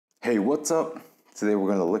Hey, what's up? Today we're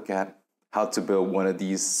going to look at how to build one of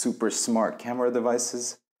these super smart camera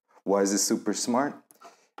devices. Why is it super smart?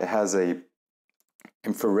 It has a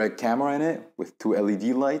infrared camera in it with 2 LED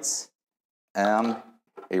lights and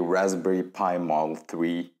a Raspberry Pi Model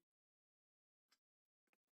 3.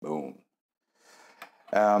 Boom.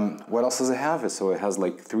 What else does it have? So it has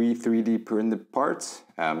like 3 3D printed parts.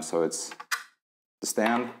 So it's the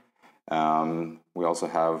stand. We also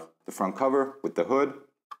have the front cover with the hood,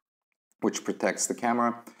 which protects the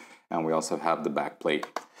camera, and we also have the back plate.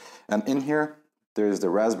 And in here, there's the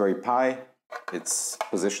Raspberry Pi. It's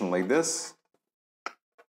positioned like this.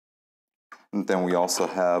 And then we also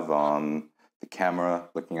have the camera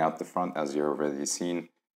looking out the front, as you've already seen,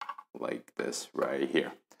 like this right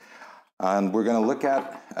here. And we're gonna look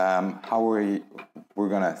at how we're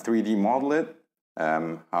gonna 3D model it,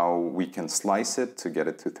 how we can slice it to get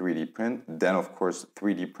it to 3D print, then of course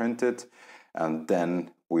 3D print it, and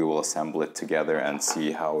then we will assemble it together and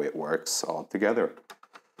see how it works all together.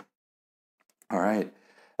 All right,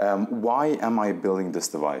 why am I building this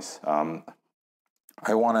device?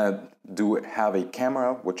 I want to have a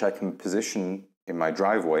camera which I can position in my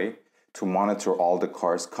driveway to monitor all the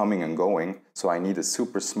cars coming and going. So I need a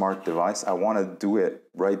super smart device. I want to do it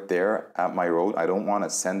right there at my road. I don't want to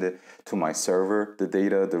send it to my server, the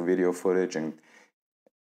data, the video footage, and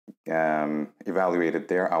evaluate it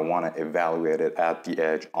there. I want to evaluate it at the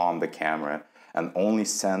edge on the camera and only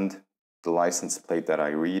send the license plate that I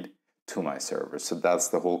read to my server. So that's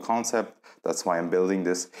the whole concept. That's why I'm building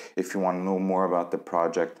this. If you want to know more about the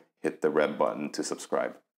project, hit the red button to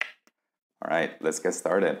subscribe. All right, let's get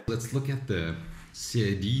started. Let's look at the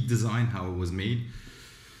CAD design, how it was made.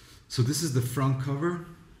 So this is the front cover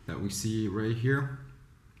that we see right here.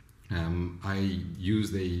 I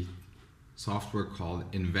used a software called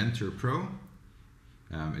Inventor Pro.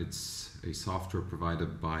 It's a software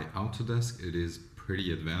provided by Autodesk. It is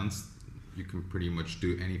pretty advanced. You can pretty much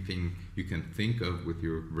do anything you can think of with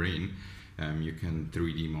your brain. You can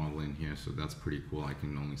 3D model in here, so that's pretty cool. I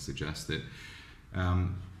can only suggest it.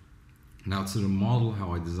 Now to the model,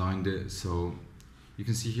 how I designed it. So you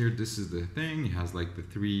can see here, this is the thing. It has like the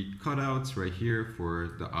 3 cutouts right here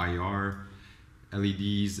for the IR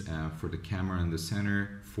LEDs, for the camera in the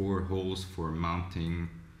center, 4 holes for mounting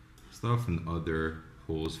stuff, and other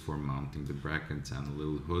holes for mounting the brackets, and a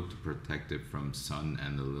little hood to protect it from sun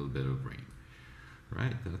and a little bit of rain.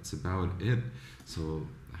 Right, that's about it. So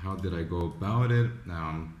how did I go about it?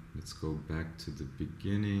 Let's go back to the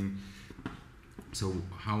beginning. So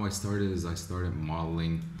how I started is I started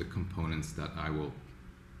modeling the components that I will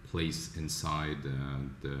place inside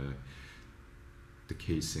the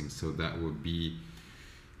casing. So that would be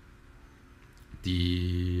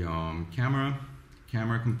the camera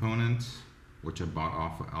component, which I bought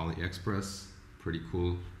off of AliExpress. Pretty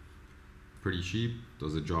cool, pretty cheap,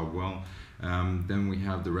 does the job well. Then we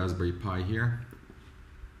have the Raspberry Pi here.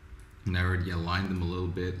 And I already aligned them a little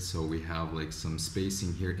bit, so we have like some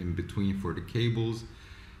spacing here in between for the cables,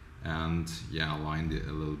 and yeah, aligned it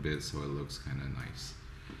a little bit so it looks kind of nice.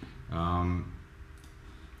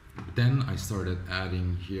 Then I started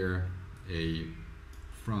adding here a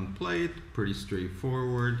front plate, pretty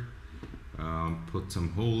straightforward. Put some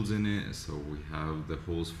holes in it, so we have the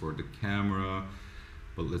holes for the camera,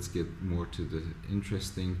 but let's get more to the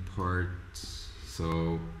interesting part.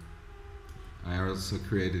 So I also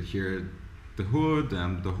created here the hood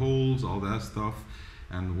and the holes, all that stuff.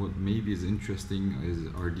 And what maybe is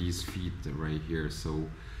interesting are these feet right here. So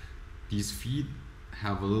these feet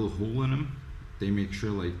have a little hole in them. They make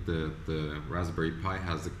sure like the Raspberry Pi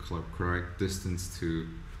has the correct distance to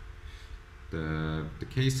the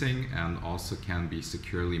casing, and also can be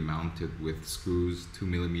securely mounted with screws,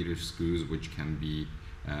 2mm screws, which can be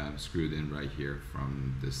screwed in right here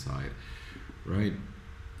from this side, right?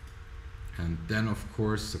 And then of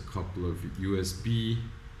course a couple of USB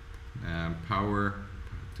power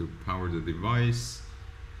to power the device.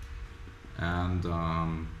 And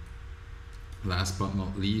last but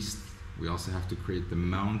not least, we also have to create the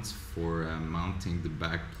mount for mounting the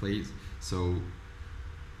back plate. So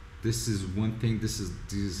this is one thing, this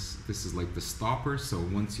is like the stopper. So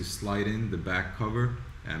once you slide in the back cover,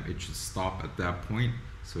 it should stop at that point,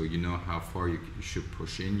 so you know how far you should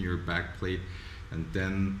push in your back plate. And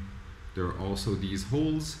then there are also these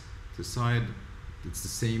holes to the side. It's the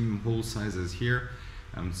same hole size as here.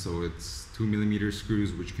 So it's 2mm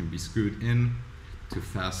screws which can be screwed in to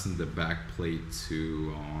fasten the back plate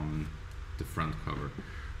to the front cover,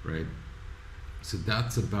 right? So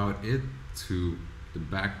that's about it to the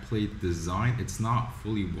back plate design. It's not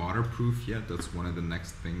fully waterproof yet. That's one of the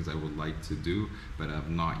next things I would like to do, but I've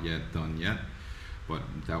not yet done yet. but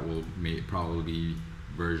that will probably be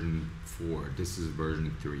version 4. This is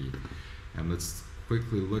version 3. And let's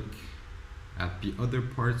quickly look at the other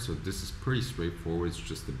part. So this is pretty straightforward. It's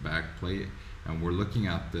just the back plate, and we're looking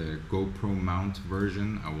at the GoPro mount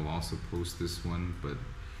version. I will also post this one, but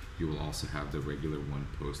you will also have the regular one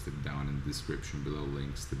posted down in the description below,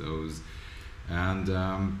 links to those. And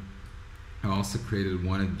I also created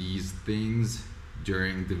one of these things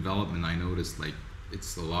during development. I noticed like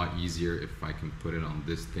it's a lot easier if I can put it on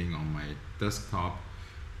this thing on my desktop,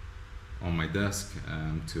 on my desk,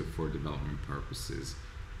 for development purposes,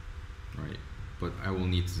 right? But I will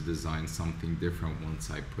need to design something different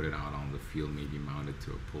once I put it out on the field, maybe mounted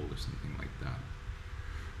to a pole or something like that,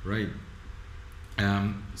 right?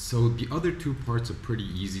 So the other two parts are pretty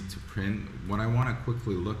easy to print. What I want to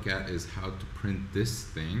quickly look at is how to print this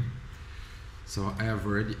thing. So I have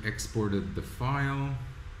already exported the file.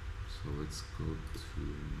 So let's go to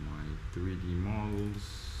my 3D models.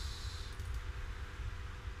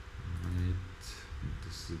 Right,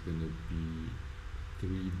 this is going to be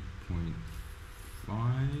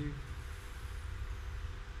 3.5.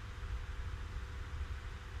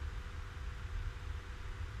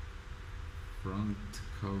 Front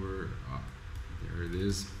cover, there it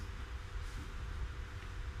is.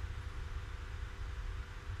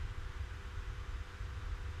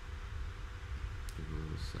 Give it a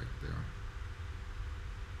little sec there.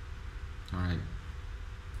 All right.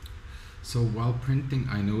 So while printing,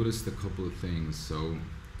 I noticed a couple of things. So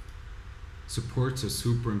supports are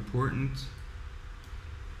super important.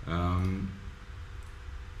 And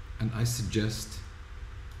I suggest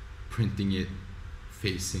printing it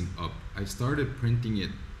facing up. I started printing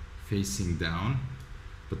it facing down,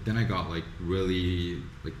 but then I got like really,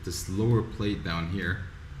 like this lower plate down here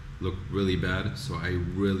looked really bad. So I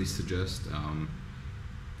really suggest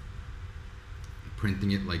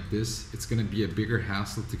printing it like this. It's gonna be a bigger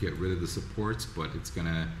hassle to get rid of the supports, but it's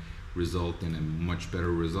gonna result in a much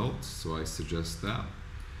better result. So I suggest that.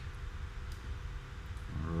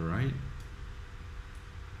 All right,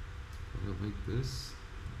 put it like this.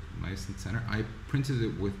 Nice and center. I printed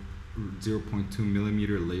it with 0.2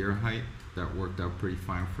 millimeter layer height. That worked out pretty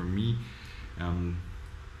fine for me.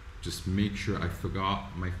 Just make sure I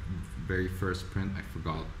forgot my very first print. I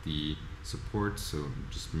forgot the support, so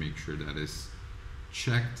just make sure that is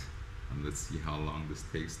checked. And let's see how long this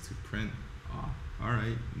takes to print. Oh, all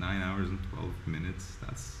right, 9 hours and 12 minutes.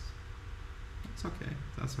 That's okay.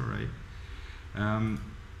 That's all right.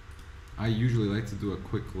 I usually like to do a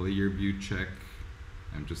quick layer view check,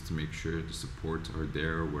 and just to make sure the supports are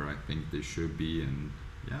there where I think they should be, and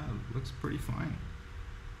yeah, it looks pretty fine.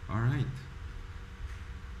 All right,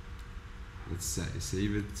 let's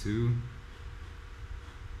save it to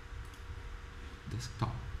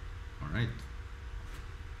desktop. All right,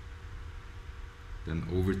 then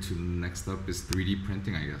over to the next up is 3D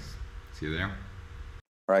printing, I guess. See you there.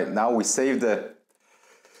 All right, now we save the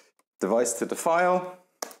device to the file,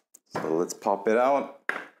 so let's pop it out.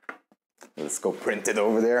 Let's go print it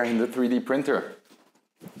over there in the 3D printer.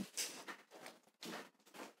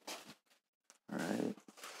 All right.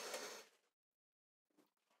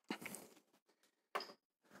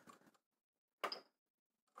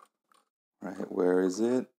 Right, where is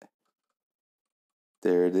it?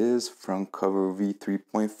 There it is, front cover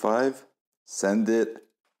V3.5. Send it.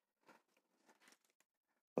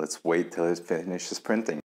 Let's wait till it finishes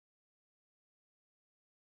printing.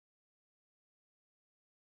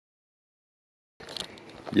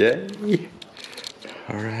 Yay!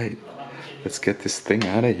 All right, let's get this thing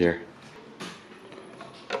out of here.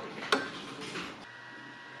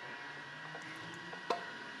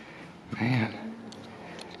 Man,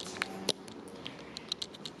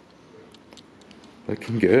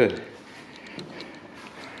 looking good.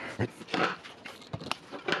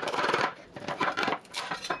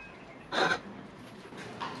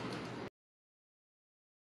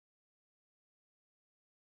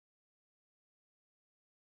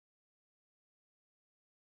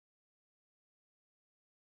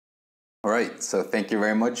 Alright, so thank you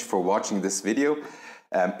very much for watching this video.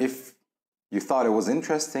 If you thought it was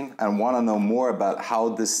interesting and want to know more about how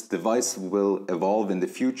this device will evolve in the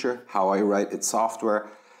future, how I write its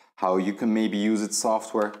software, how you can maybe use its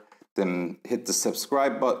software, then hit the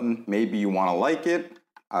subscribe button. Maybe you want to like it.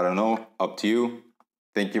 I don't know, up to you.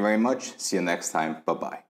 Thank you very much. See you next time. Bye-bye.